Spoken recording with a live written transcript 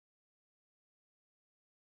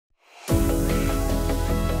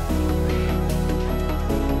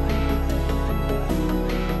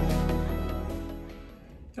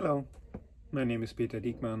Hello, my name is Peter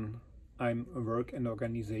Dieckmann. I'm a work and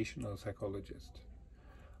organizational psychologist.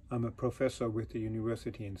 I'm a professor with the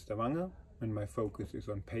University in Stavanger, and my focus is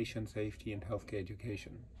on patient safety and healthcare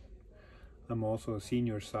education. I'm also a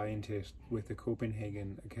senior scientist with the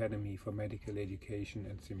Copenhagen Academy for Medical Education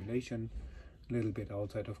and Simulation, a little bit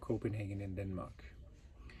outside of Copenhagen in Denmark.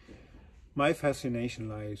 My fascination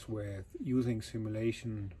lies with using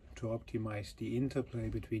simulation to optimize the interplay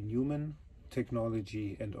between human,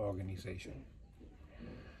 technology and organization.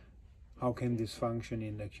 How can this function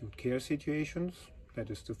in acute care situations? That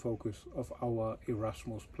is the focus of our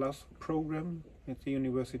ERASMUS Plus program at the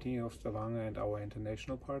University of Stavanger and our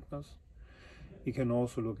international partners. We can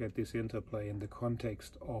also look at this interplay in the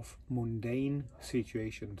context of mundane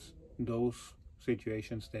situations, those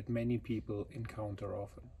situations that many people encounter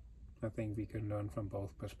often. I think we can learn from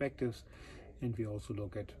both perspectives, and we also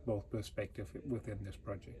look at both perspectives within this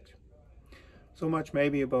project. So much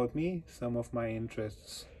maybe about me, some of my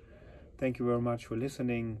interests. Thank you very much for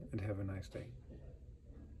listening, and have a nice day.